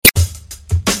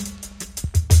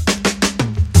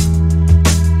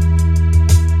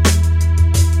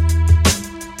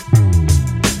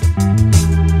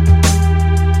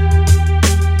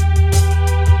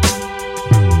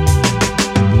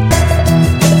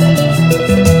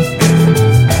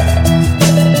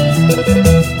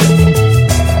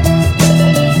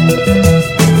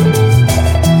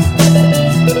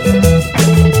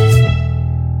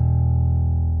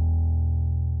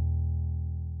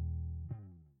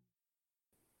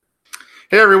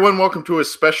Hey everyone, welcome to a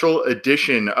special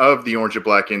edition of the Orange and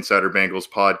Black Insider Bengals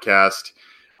podcast.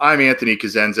 I'm Anthony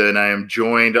Cosenza, and I am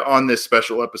joined on this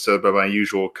special episode by my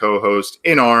usual co-host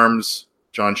in arms,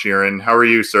 John Sheeran. How are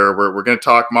you, sir? We're going to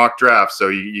talk mock draft, so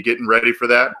you getting ready for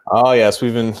that? Oh, yes.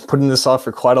 We've been putting this off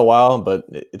for quite a while, but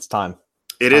it's time.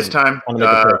 It is time.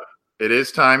 It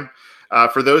is time.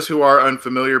 For those who are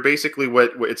unfamiliar, basically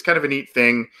what it's kind of a neat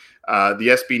thing.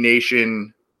 The SB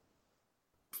Nation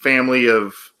family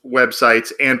of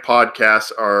websites and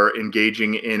podcasts are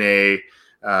engaging in a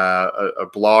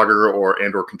blogger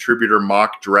or contributor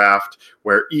mock draft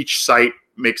where each site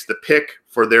makes the pick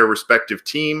for their respective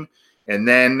team, and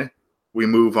then we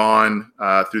move on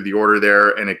through the order there,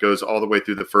 and it goes all the way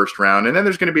through the first round. And then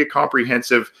there's going to be a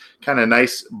comprehensive kind of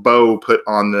nice bow put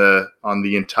on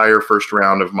the entire first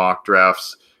round of mock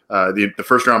drafts, the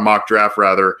first round mock draft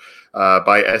rather,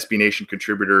 by SB Nation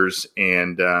contributors.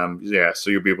 And so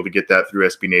you'll be able to get that through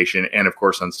SB Nation and of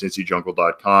course on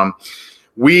cincyjungle.com.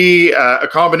 We, a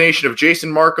combination of Jason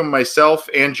Markham, myself,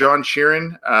 and John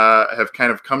Sheeran, have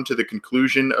kind of come to the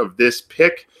conclusion of this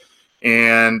pick.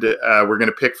 And we're going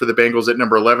to pick for the Bengals at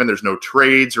number 11. There's no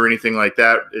trades or anything like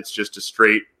that. It's just a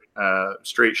straight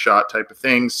shot type of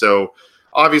thing. So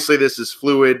obviously this is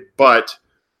fluid, but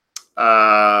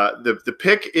the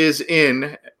pick is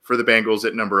in for the Bengals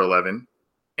at number 11.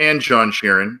 And John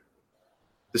Sheeran,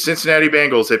 the Cincinnati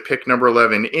Bengals at pick number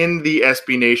 11 in the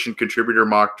SB Nation contributor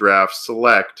mock draft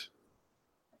select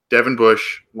Devin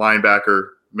Bush, linebacker,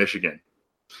 Michigan.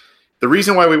 The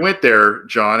reason why we went there,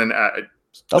 John, and that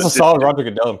was a solid Roger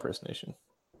Goodell impersonation.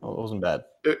 Oh, it wasn't bad.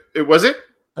 It was it?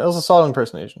 That was a solid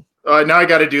impersonation. Now I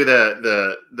got to do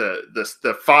the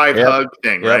five hug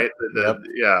thing, right?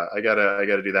 Yeah, I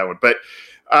gotta do that one. But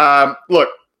look,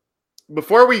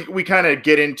 before we kind of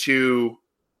get into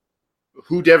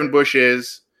who Devin Bush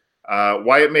is,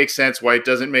 why it makes sense, why it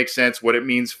doesn't make sense, what it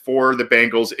means for the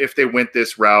Bengals if they went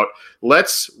this route,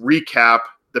 let's recap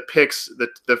the picks,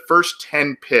 the first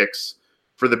 10 picks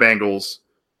for the Bengals.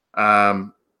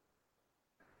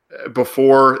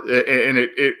 Before, and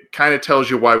it kind of tells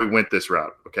you why we went this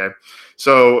route. Okay.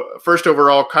 So first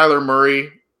overall, Kyler Murray,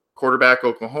 quarterback,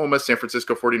 Oklahoma. San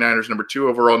Francisco 49ers, number 2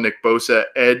 overall, Nick Bosa,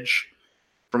 edge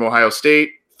from Ohio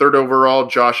State. 3rd overall,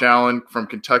 Josh Allen from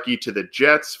Kentucky to the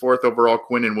Jets. 4th overall,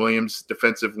 Quinnen Williams,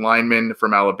 defensive lineman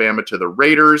from Alabama to the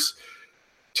Raiders.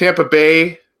 Tampa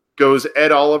Bay goes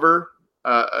Ed Oliver,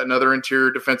 another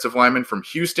interior defensive lineman from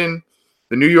Houston.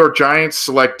 The New York Giants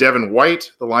select Devin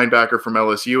White, the linebacker from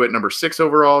LSU, at number 6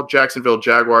 overall. Jacksonville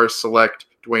Jaguars select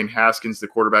Dwayne Haskins, the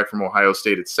quarterback from Ohio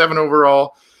State, at 7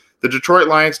 overall. The Detroit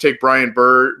Lions take Brian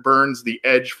Burns, the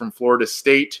edge from Florida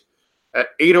State, at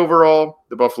 8 overall.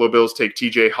 The Buffalo Bills take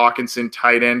TJ Hawkinson,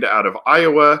 tight end out of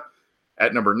Iowa,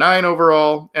 at number 9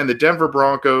 overall. And the Denver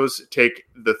Broncos take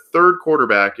the 3rd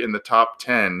quarterback in the top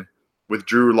 10 with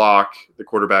Drew Lock, the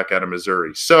quarterback out of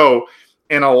Missouri. So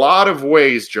in a lot of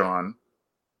ways, John,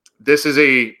 this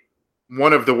is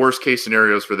one of the worst case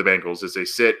scenarios for the Bengals is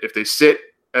if they sit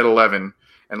at 11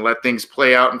 and let things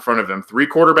play out in front of them. 3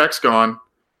 quarterbacks gone,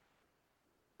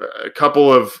 a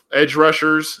couple of edge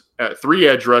rushers, 3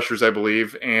 edge rushers, I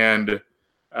believe, and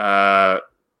a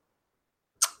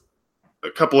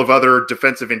couple of other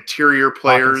defensive interior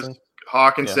players,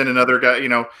 Hawkinson, another guy,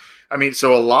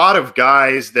 so a lot of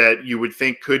guys that you would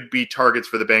think could be targets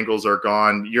for the Bengals are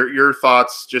gone. Your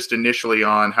thoughts just initially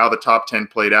on how the top 10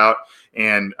 played out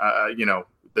and,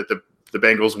 that the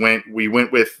Bengals we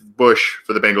went with Bush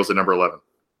for the Bengals at number 11.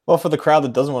 Well, for the crowd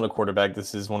that doesn't want a quarterback,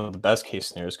 this is one of the best case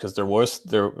scenarios because there was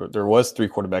 3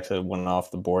 quarterbacks that went off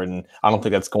the board, and I don't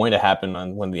think that's going to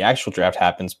happen when the actual draft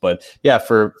happens. But yeah,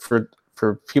 for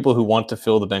people who want to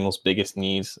fill the Bengals' biggest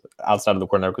needs outside of the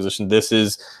quarterback position, this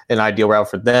is an ideal route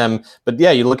for them. But yeah,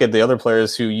 you look at the other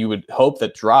players who you would hope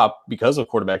that drop because of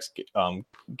quarterbacks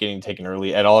getting taken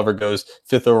early. Ed Oliver goes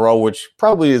 5th overall, which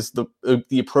probably is the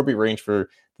appropriate range for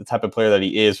the type of player that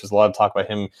he is. There's a lot of talk about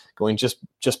him going just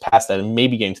past that and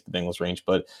maybe getting to the Bengals range,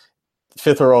 but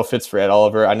 5th overall fits for Ed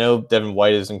Oliver. I know Devin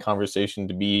White is in conversation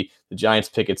to be the Giants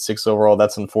pick at 6th overall.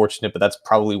 That's unfortunate, but that's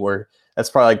probably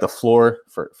like the floor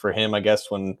for him, I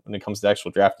guess, when it comes to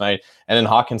actual draft night. And then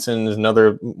Hawkinson is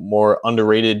another more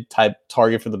underrated type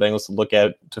target for the Bengals to look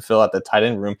at to fill out the tight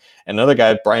end room. And another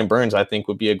guy, Brian Burns, I think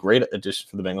would be a great addition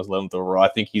for the Bengals 11th overall. I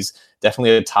think he's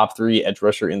definitely a top 3 edge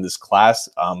rusher in this class.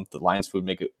 The Lions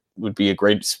would be a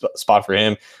great spot for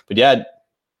him. But yeah,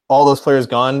 all those players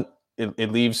gone.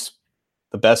 It leaves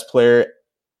the best player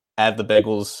at the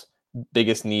Bengals'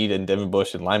 biggest need in Devin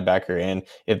Bush and linebacker. And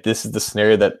if this is the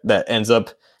scenario that ends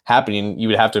up happening, you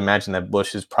would have to imagine that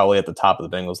Bush is probably at the top of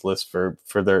the Bengals list for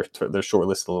their short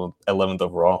list 11th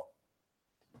overall.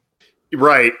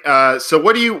 Right. So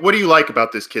what do you like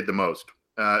about this kid the most,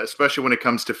 especially when it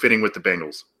comes to fitting with the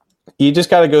Bengals? You just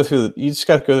got to go through. You just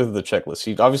got to go through the checklist.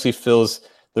 He obviously fills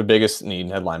their biggest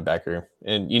need at linebacker,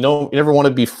 and you never want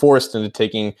to be forced into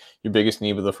taking your biggest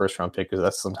need with the first round pick because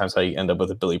that's sometimes how you end up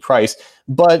with a Billy Price.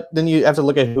 But then you have to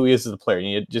look at who he is as a player.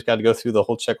 You just got to go through the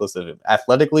whole checklist of it.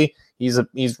 Athletically, he's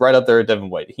right up there with Devin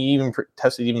White. He even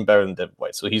tested even better than Devin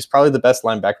White. So he's probably the best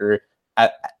linebacker.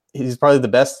 He's probably the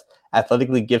best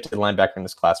athletically gifted linebacker in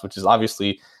this class, which is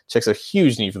obviously checks a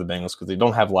huge need for the Bengals because they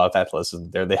don't have a lot of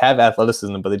athleticism there. They have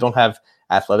athleticism, but they don't have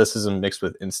athleticism mixed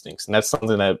with instincts. And that's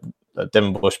something that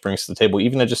Devin Bush brings to the table,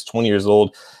 even at just 20 years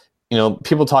old.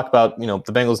 People talk about,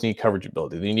 the Bengals need coverage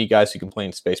ability. They need guys who can play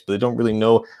in space, but they don't really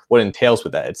know what entails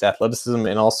with that. It's athleticism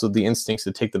and also the instincts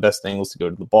to take the best angles to go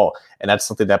to the ball. And that's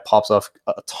something that pops off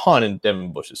a ton in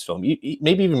Devin Bush's film,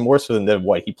 maybe even more so than Devin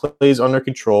White. He plays under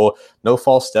control, no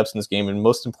false steps in this game, and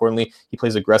most importantly, he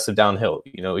plays aggressive downhill.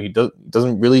 He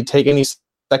doesn't really take any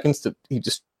seconds he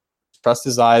just trusts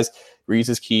his eyes, reads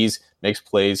his keys, makes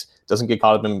plays, doesn't get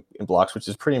caught up in blocks, which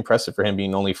is pretty impressive for him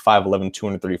being only 5'11",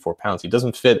 234 pounds. He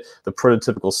doesn't fit the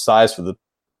prototypical size for the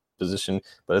position,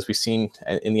 but as we've seen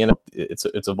in the end, it's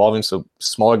evolving. So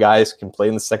smaller guys can play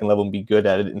in the second level and be good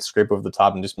at it and scrape over the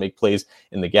top and just make plays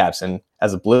in the gaps. And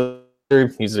as a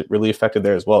blitzer, he's really effective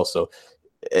there as well. So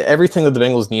everything that the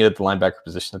Bengals need at the linebacker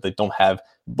position that they don't have,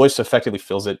 Bush effectively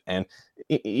fills it. And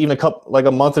even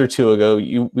a month or two ago,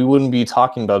 we wouldn't be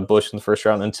talking about Bush in the first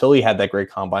round until he had that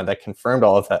great combine that confirmed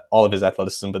all of his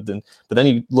athleticism. But then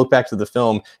you look back to the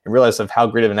film and realize of how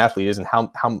great of an athlete he is and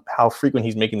how frequent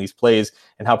he's making these plays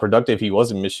and how productive he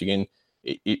was in Michigan.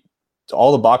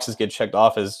 All the boxes get checked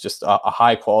off as just a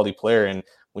high quality player. And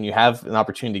when you have an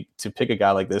opportunity to pick a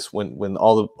guy like this, when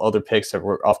all the other picks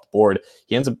are off the board,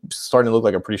 he ends up starting to look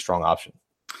like a pretty strong option.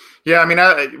 Yeah, I mean,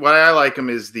 what I like him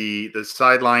is the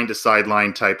sideline to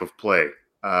sideline type of play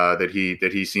that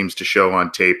he seems to show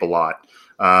on tape a lot.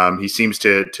 He seems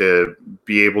to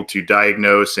be able to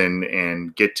diagnose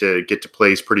and get to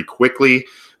plays pretty quickly.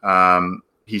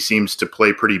 He seems to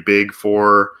play pretty big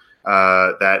for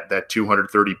that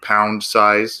 230-pound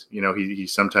size. He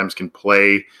sometimes can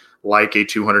play like a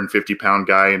 250-pound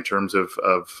guy in terms of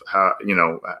how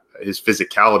his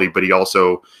physicality, but he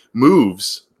also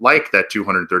moves like that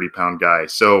 230-pound guy.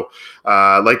 So,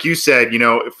 like you said,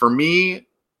 for me,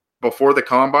 before the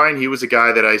combine, he was a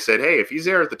guy that I said, hey, if he's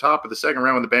there at the top of the second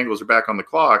round when the Bengals are back on the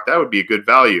clock, that would be a good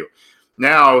value.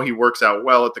 Now he works out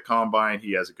well at the combine.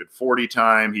 He has a good 40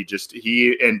 time.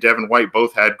 He and Devin White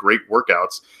both had great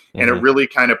workouts, and it really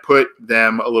kind of put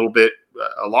them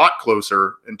a lot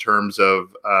closer in terms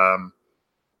of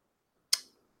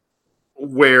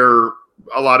where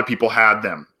a lot of people had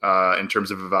them in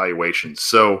terms of evaluations.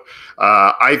 So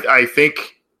I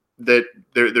think that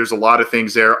there's a lot of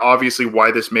things there. Obviously,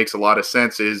 why this makes a lot of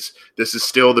sense is this is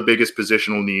still the biggest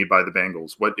positional need by the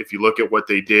Bengals. If you look at what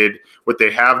they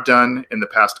have done in the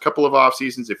past couple of off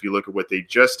seasons, if you look at what they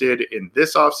just did in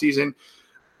this off season,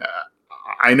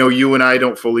 I know you and I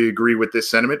don't fully agree with this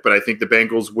sentiment, but I think the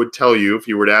Bengals would tell you, if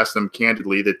you were to ask them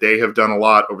candidly, that they have done a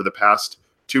lot over the past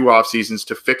two off seasons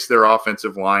to fix their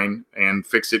offensive line and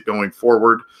fix it going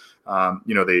forward.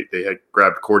 They had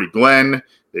grabbed Cordy Glenn.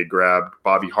 They grabbed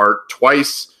Bobby Hart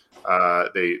twice.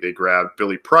 They grabbed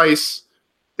Billy Price.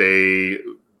 They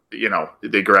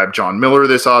grabbed John Miller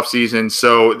this offseason.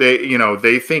 So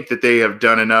they think that they have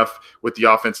done enough with the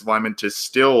offensive linemen to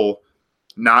still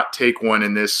not take one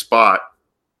in this spot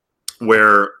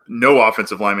where no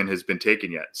offensive lineman has been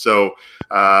taken yet. So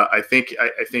I think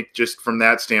just from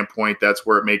that standpoint, that's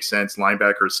where it makes sense.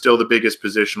 Linebacker is still the biggest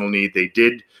positional need. They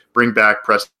did bring back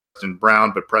Preston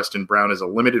Brown, but Preston Brown is a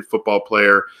limited football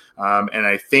player. And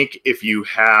I think if you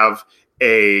have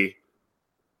a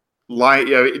line,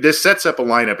 this sets up a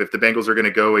lineup. If the Bengals are going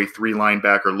to go a three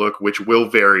linebacker look, which will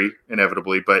vary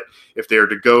inevitably, but if they are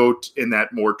to go in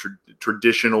that more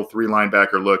traditional three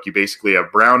linebacker look, you basically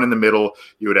have Brown in the middle.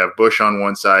 You would have Bush on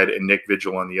one side and Nick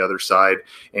Vigil on the other side.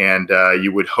 And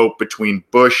you would hope between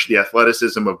Bush, the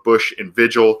athleticism of Bush and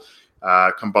Vigil,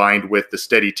 combined with the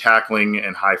steady tackling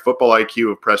and high football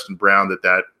IQ of Preston Brown,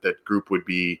 that group would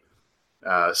be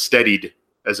steadied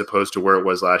as opposed to where it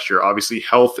was last year. Obviously,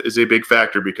 health is a big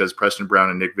factor because Preston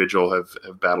Brown and Nick Vigil have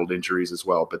battled injuries as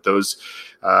well. But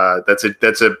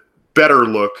that's a better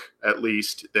look, at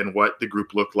least, than what the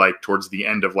group looked like towards the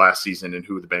end of last season and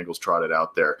who the Bengals trotted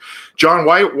out there. John,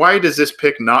 why does this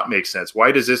pick not make sense?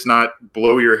 Why does this not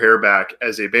blow your hair back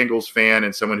as a Bengals fan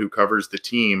and someone who covers the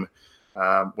team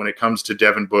when it comes to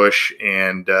Devin Bush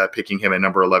and picking him at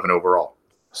number 11 overall?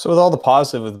 So with all the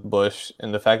positive with Bush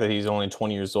and the fact that he's only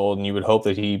 20 years old and you would hope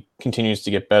that he continues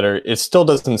to get better, it still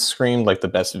doesn't scream like the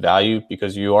best value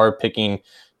because you are picking,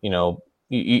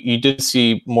 you did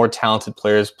see more talented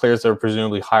players, players that are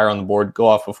presumably higher on the board go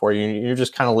off before you. You're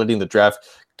just kind of letting the draft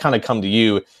kind of come to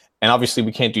you. And obviously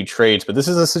we can't do trades, but this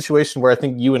is a situation where I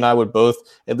think you and I would both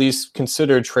at least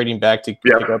consider trading back to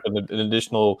pick up an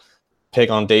additional pick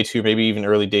on day 2, maybe even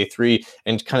early day 3,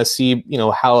 and kind of see,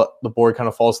 how the board kind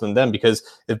of falls to them. Because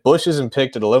if Bush isn't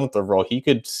picked at 11th overall, he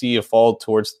could see a fall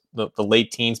towards the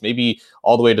late teens, maybe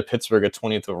all the way to Pittsburgh at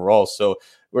 20th overall. So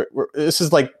this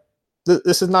is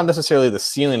not necessarily the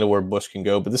ceiling of where Bush can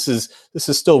go, but this is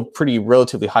still pretty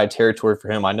relatively high territory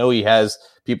for him. I know he has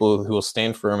people who will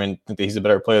stand for him and think that he's a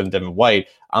better player than Devin White.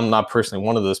 I'm not personally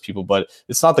one of those people, but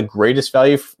it's not the greatest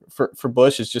value for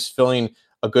Bush. It's just filling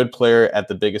a good player at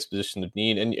the biggest position of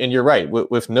need. And you're right,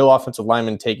 with no offensive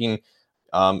lineman taking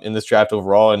in this draft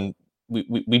overall, and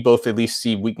we both at least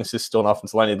see weaknesses still in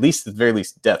offensive line, at least at the very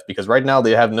least depth, because right now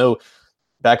they have no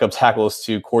backup tackles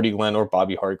to Cordy Glenn or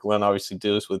Bobby Hart. Glenn obviously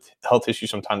deals with health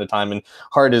issues from time to time, and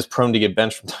Hart is prone to get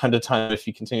benched from time to time if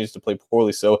he continues to play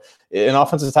poorly. So an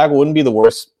offensive tackle wouldn't be the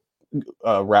worst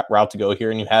route to go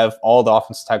here, and you have all the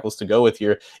offensive tackles to go with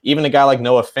here. Even a guy like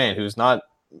Noah Fant, who's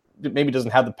maybe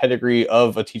doesn't have the pedigree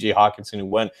of a TJ Hawkinson who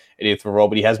went at 8th overall,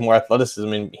 but he has more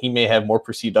athleticism and he may have more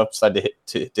perceived upside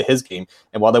to his game.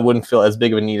 And while that wouldn't feel as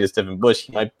big of a need as Devin Bush,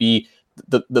 he might be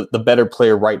the better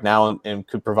player right now and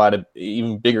could provide an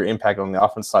even bigger impact on the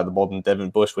offense side of the ball than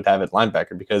Devin Bush would have at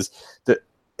linebacker, because at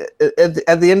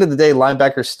the end of the day,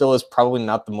 linebacker still is probably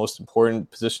not the most important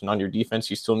position on your defense.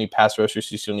 You still need pass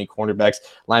rushers, you still need cornerbacks.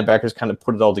 Linebackers kind of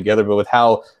put it all together, but with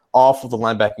how awful the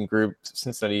linebacking group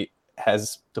Cincinnati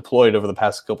has deployed over the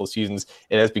past couple of seasons,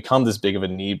 it has become this big of a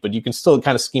need, but you can still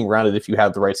kind of scheme around it if you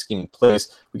have the right scheme in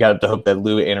place. We got to hope that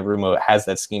Lou Anarumo has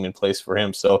that scheme in place for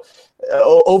him. So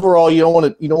overall, you don't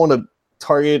want to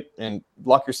target and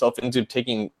lock yourself into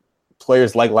taking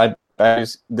players like linebackers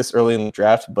this early in the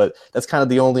draft, but that's kind of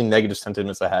the only negative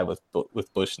sentiments I have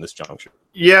with Bush in this juncture.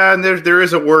 Yeah, and there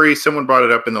is a worry. Someone brought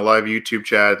it up in the live YouTube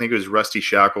chat. I think it was Rusty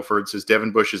Shackelford. Says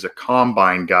Devin Bush is a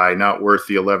combine guy, not worth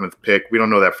the 11th pick. We don't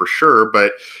know that for sure,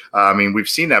 but I mean, we've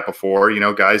seen that before.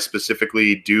 Guys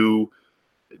specifically do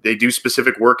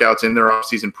specific workouts in their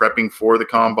offseason prepping for the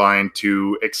combine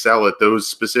to excel at those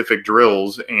specific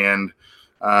drills, and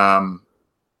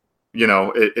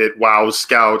it wows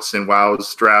scouts and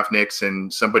wows draftniks,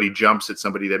 and somebody jumps at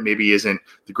somebody that maybe isn't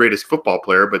the greatest football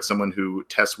player, but someone who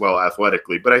tests well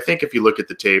athletically. But I think if you look at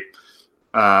the tape,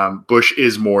 Bush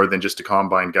is more than just a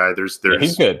combine guy.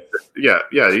 He's good. Yeah,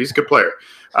 he's a good player.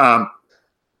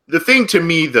 The thing to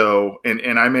me, though,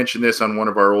 and I mentioned this on one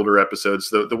of our older episodes,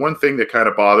 the one thing that kind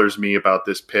of bothers me about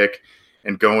this pick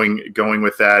and going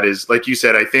with that is, like you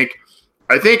said, I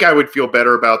think I would feel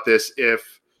better about this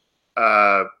if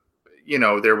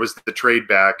there was the trade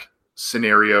back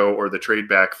scenario or the trade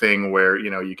back thing where,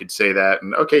 you could say that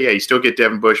and okay, yeah, you still get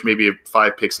Devin Bush, maybe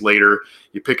 5 picks later,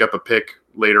 you pick up a pick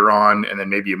later on, and then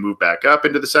maybe you move back up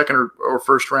into the second or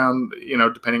first round,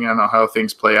 depending on how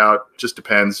things play out, just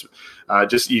depends.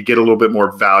 Just you get a little bit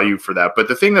more value for that. But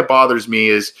the thing that bothers me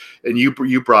is, and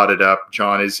you brought it up,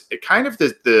 John, is kind of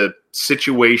the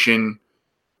situation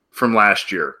from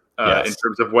last year yes, in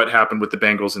terms of what happened with the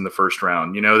Bengals in the first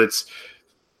round.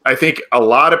 I think a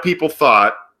lot of people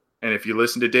thought, and if you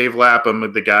listen to Dave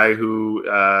Lapham, the guy who,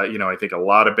 I think a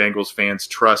lot of Bengals fans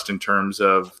trust in terms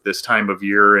of this time of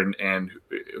year and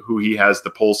who he has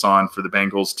the pulse on for the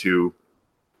Bengals to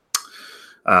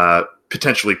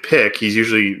potentially pick.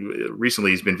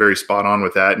 Recently he's been very spot on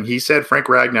with that. And he said Frank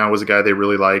Ragnow was a guy they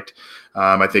really liked.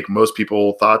 I think most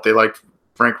people thought they liked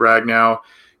Frank Ragnow.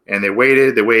 And they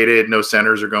waited, no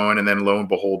centers are going, and then lo and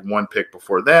behold, 1 pick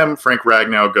before them, Frank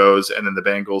Ragnow goes, and then the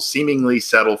Bengals seemingly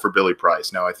settle for Billy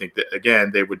Price. Now, I think that,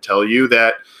 again, they would tell you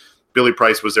that Billy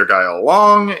Price was their guy all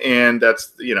along, and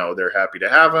that's, they're happy to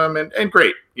have him, and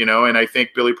great, and I think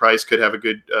Billy Price could have a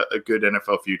good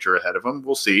NFL future ahead of him.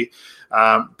 We'll see.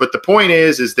 But the point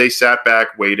is they sat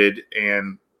back, waited,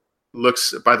 and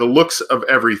by the looks of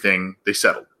everything, they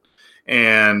settled.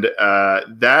 And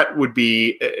that would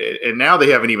be, and now they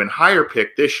have an even higher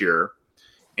pick this year.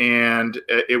 And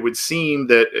it would seem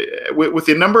that with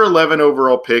the number 11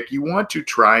 overall pick, you want to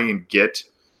try and get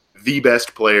the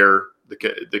best player,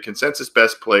 the consensus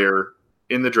best player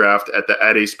in the draft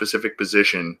at a specific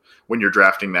position when you're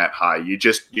drafting that high. You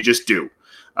just do.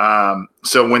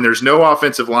 So when there's no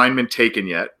offensive lineman taken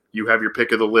yet, you have your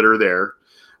pick of the litter there.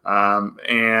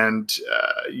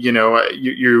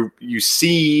 You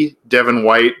see Devin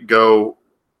White go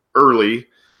early.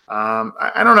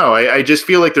 I don't know. I just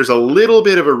feel like there's a little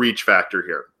bit of a reach factor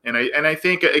here, and I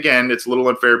think again it's a little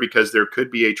unfair because there could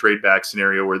be a trade back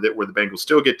scenario where the Bengals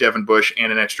still get Devin Bush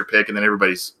and an extra pick, and then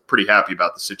everybody's pretty happy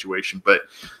about the situation. But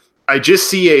I just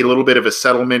see a little bit of a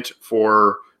settlement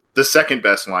for the second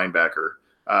best linebacker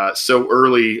so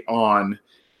early on,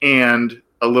 and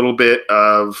a little bit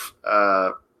of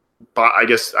I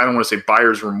guess I don't want to say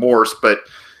buyer's remorse, but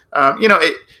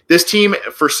this team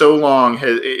for so long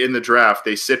in the draft,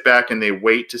 they sit back and they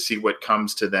wait to see what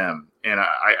comes to them. And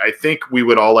I think we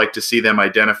would all like to see them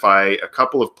identify a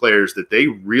couple of players that they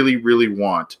really, really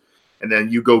want, and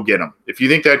then you go get them. If you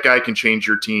think that guy can change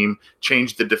your team,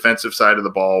 change the defensive side of the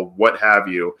ball, what have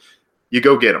you, you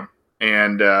go get them.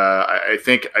 And I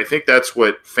think that's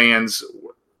what fans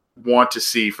want to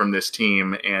see from this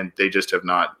team, and they just have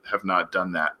not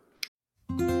done that.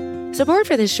 Support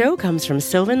for this show comes from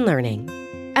Sylvan Learning.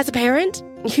 As a parent,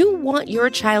 you want your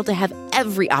child to have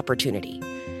every opportunity,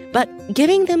 but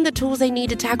giving them the tools they need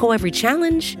to tackle every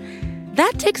challenge,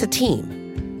 that takes a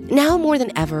team. Now more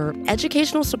than ever,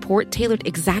 educational support tailored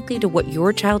exactly to what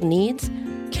your child needs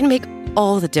can make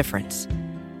all the difference.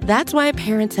 That's why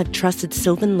parents have trusted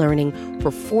Sylvan Learning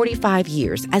for 45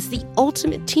 years as the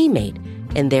ultimate teammate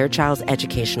in their child's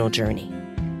educational journey,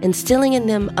 instilling in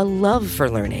them a love for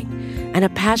learning and a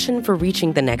passion for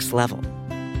reaching the next level.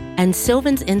 And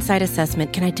Sylvan's Insight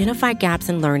Assessment can identify gaps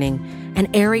in learning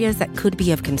and areas that could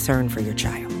be of concern for your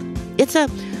child. It's a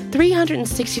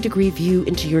 360-degree view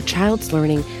into your child's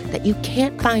learning that you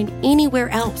can't find anywhere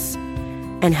else,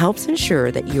 and helps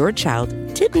ensure that your child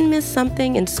didn't miss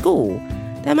something in school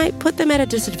that might put them at a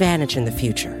disadvantage in the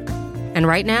future. And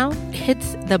right now,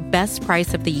 it's the best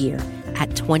price of the year at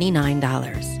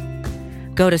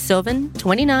 $29. Go to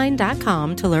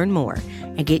sylvan29.com to learn more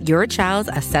and get your child's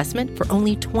assessment for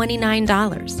only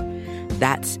 $29.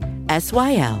 That's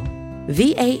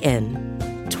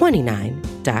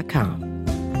SYLVAN29.com.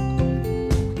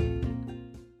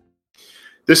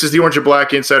 This is the Orange and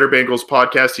Black Insider Bengals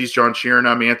podcast. He's John Sheeran.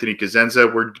 I'm Anthony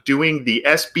Cosenza. We're doing the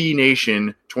SB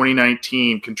Nation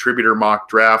 2019 contributor mock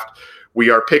draft. We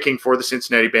are picking for the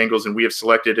Cincinnati Bengals, and we have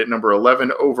selected at number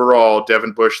 11 overall,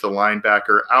 Devin Bush, the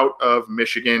linebacker out of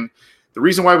Michigan. The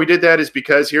reason why we did that is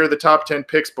because here are the top 10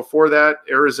 picks before that.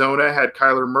 Arizona had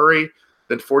Kyler Murray.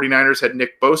 The 49ers had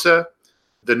Nick Bosa.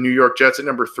 The New York Jets at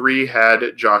number 3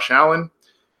 had Josh Allen.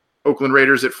 Oakland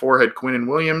Raiders at 4 had Quinnen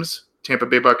Williams. Tampa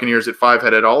Bay Buccaneers at 5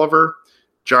 had Ed Oliver.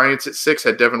 Giants at 6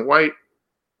 had Devin White.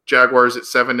 Jaguars at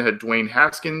 7 had Dwayne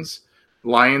Haskins.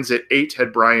 Lions at 8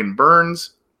 had Brian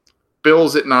Burns.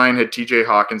 Bills at 9 had TJ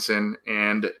Hawkinson,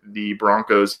 and the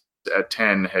Broncos at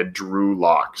 10 had Drew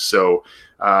Lock. So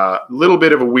a little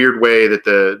bit of a weird way that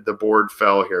the board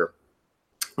fell here.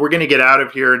 We're going to get out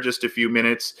of here in just a few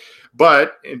minutes,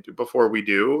 but before we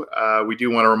do want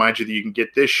to remind you that you can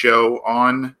get this show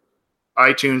on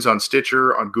iTunes, on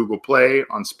Stitcher, on Google Play,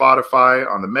 on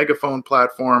Spotify, on the Megaphone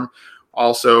platform,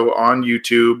 also on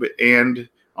YouTube, and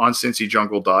on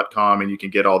CincyJungle.com, and you can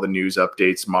get all the news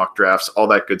updates, mock drafts, all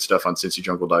that good stuff on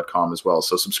CincyJungle.com as well.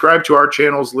 So subscribe to our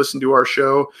channels, listen to our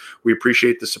show. We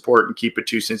appreciate the support, and keep it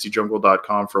to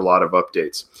CincyJungle.com for a lot of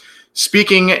updates.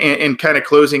 Speaking and kind of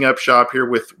closing up shop here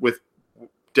with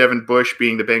Devin Bush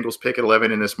being the Bengals pick at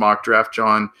 11 in this mock draft,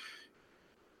 John,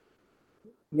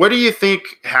 what do you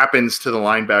think happens to the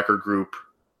linebacker group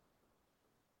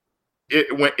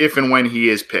if and when he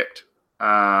is picked?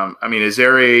 Is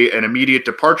there an immediate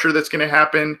departure that's going to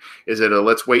happen? Is it a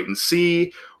let's wait and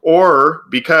see? Or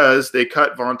because they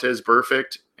cut Vontaze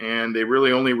Burfict and they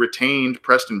really only retained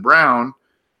Preston Brown,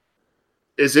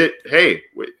 is it, hey,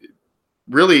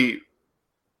 really,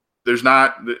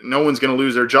 no one's going to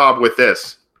lose their job with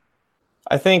this?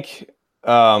 I think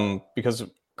because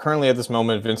currently at this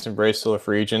moment, Vincent Bray's still a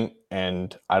free agent,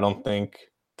 and I don't think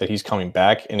that he's coming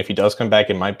back. And if he does come back,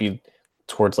 it might be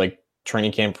towards like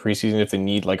training camp, preseason, if they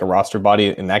need like a roster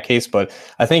body in that case. But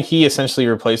I think he essentially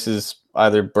replaces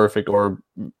either Burfict or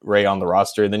Ray on the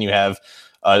roster. And then you have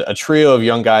a trio of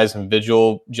young guys in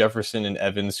Vigil, Jefferson, and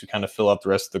Evans who kind of fill out the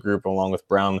rest of the group along with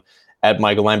Brown at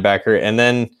Michael linebacker. And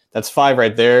then that's 5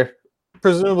 right there.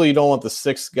 Presumably you don't want the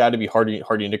 6th guy to be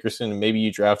Hardy Nickerson, and maybe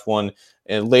you draft one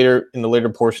and later in the later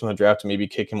portion of the draft to maybe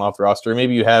kick him off the roster.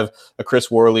 Maybe you have a Chris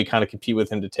Worley kind of compete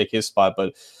with him to take his spot.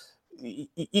 But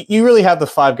you really have the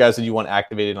 5 guys that you want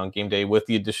activated on game day with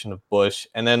the addition of Bush.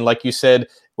 And then, like you said,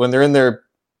 when they're in their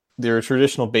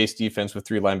traditional base defense with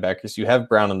 3 linebackers, you have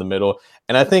Brown in the middle.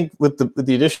 And I think with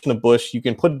the addition of Bush, you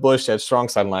can put Bush at strong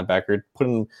side linebacker, put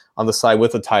him on the side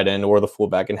with a tight end or the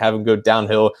fullback, and have him go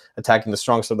downhill, attacking the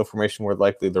strong side of the formation where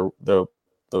likely the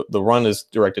the run is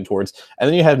directed towards. And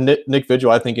then you have Nick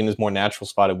Vigil, I think, in his more natural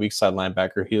spot at weak side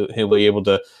linebacker. He'll be able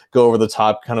to go over the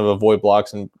top, kind of avoid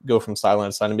blocks and go from sideline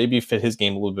to side, and maybe fit his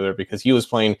game a little bit better because he was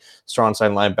playing strong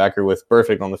side linebacker with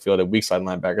Burfict on the field at weak side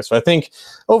linebacker. So I think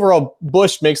overall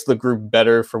Bush makes the group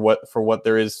better for what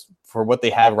they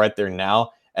have right there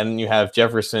now. And then you have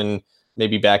Jefferson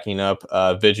maybe backing up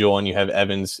Vigil, and you have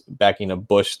Evans backing up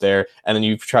Bush there. And then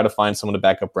you try to find someone to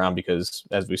back up Brown because,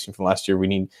 as we've seen from last year,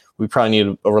 we probably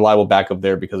need a reliable backup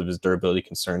there because of his durability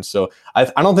concerns. So I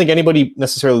don't think anybody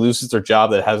necessarily loses their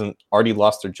job that hasn't already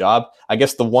lost their job. I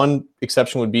guess the one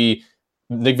exception would be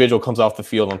Nick Vigil comes off the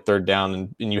field on third down,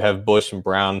 and you have Bush and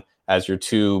Brown as your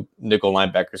two nickel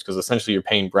linebackers because essentially you're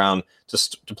paying Brown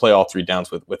to play all three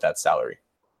downs with that salary.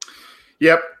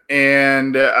 Yep.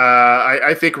 And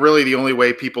I think really the only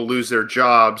way people lose their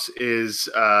jobs is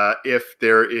if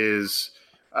there is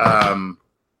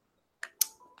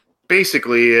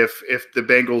basically if the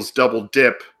Bengals double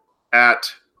dip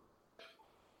at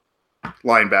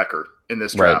linebacker in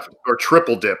this draft, right, or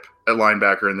triple dip at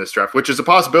linebacker in this draft, which is a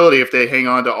possibility if they hang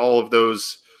on to all of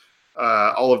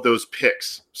those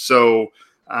picks. So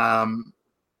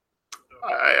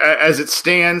as it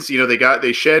stands,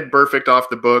 they shed Burfict off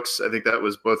the books. I think that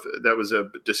was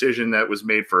a decision that was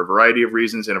made for a variety of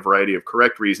reasons and a variety of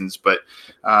correct reasons. But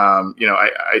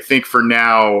I think for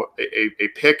now, a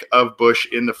pick of Bush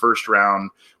in the first round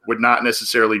would not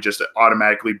necessarily just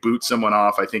automatically boot someone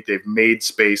off. I think they've made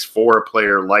space for a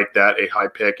player like that, a high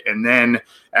pick, and then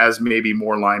as maybe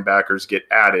more linebackers get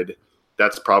added,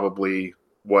 that's probably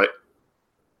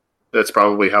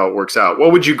how it works out.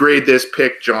 What would you grade this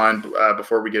pick, John,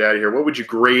 before we get out of here? What would you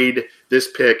grade this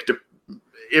pick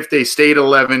if they stayed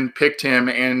 11, picked him,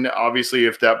 and obviously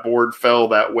if that board fell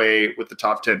that way with the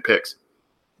top 10 picks?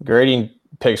 Grading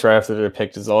picks right after they're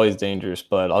picked is always dangerous,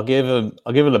 but I'll give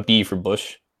it a B for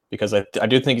Bush because I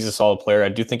do think he's a solid player. I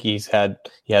do think he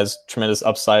has tremendous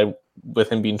upside with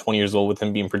him being 20 years old, with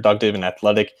him being productive and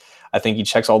athletic. I think he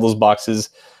checks all those boxes.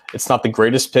 It's not the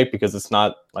greatest pick because it's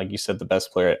not, like you said, the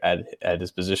best player at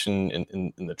his position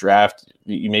in the draft.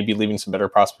 You may be leaving some better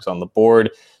prospects on the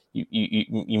board.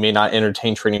 You may not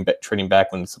entertain trading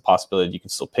back when it's a possibility you can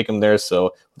still pick him there.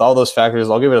 So with all those factors,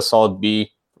 I'll give it a solid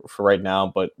B for right now,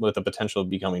 but with the potential of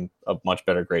becoming a much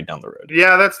better grade down the road.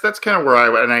 Yeah, that's kind of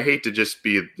where and I hate to just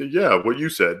be what you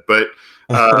said, but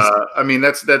I mean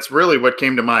that's really what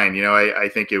came to mind. I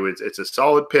think it's a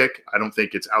solid pick. I don't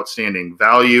think it's outstanding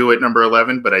value at number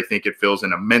 11, but I think it fills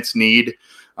an immense need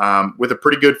with a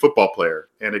pretty good football player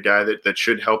and a guy that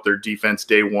should help their defense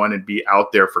day one and be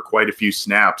out there for quite a few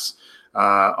snaps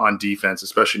on defense,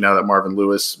 especially now that Marvin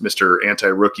Lewis, Mr.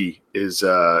 Anti-Rookie, is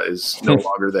no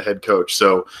longer the head coach.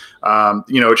 So,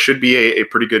 it should be a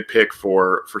pretty good pick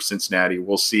for Cincinnati.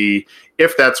 We'll see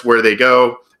if that's where they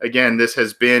go. Again, this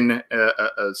has been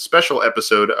a special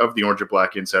episode of the Orange and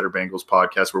Black Insider Bengals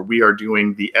podcast where we are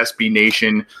doing the SB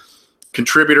Nation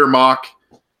contributor mock,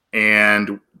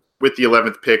 and with the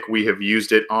 11th pick, we have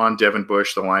used it on Devin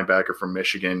Bush, the linebacker from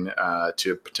Michigan,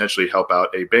 to potentially help out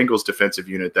a Bengals defensive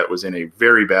unit that was in a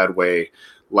very bad way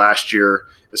last year,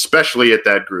 especially at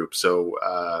that group. So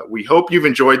we hope you've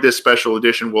enjoyed this special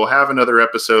edition. We'll have another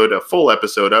episode, a full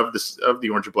episode of the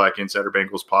Orange and Black Insider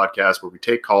Bengals podcast where we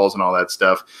take calls and all that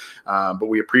stuff. But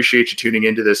we appreciate you tuning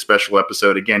into this special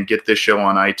episode. Again, get this show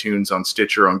on iTunes, on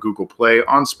Stitcher, on Google Play,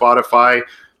 on Spotify.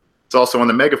 It's also on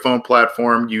the Megaphone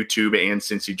platform, YouTube, and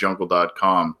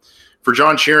CincyJungle.com. For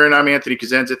John Sheeran, I'm Anthony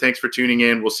Cosenza. Thanks for tuning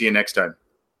in. We'll see you next time.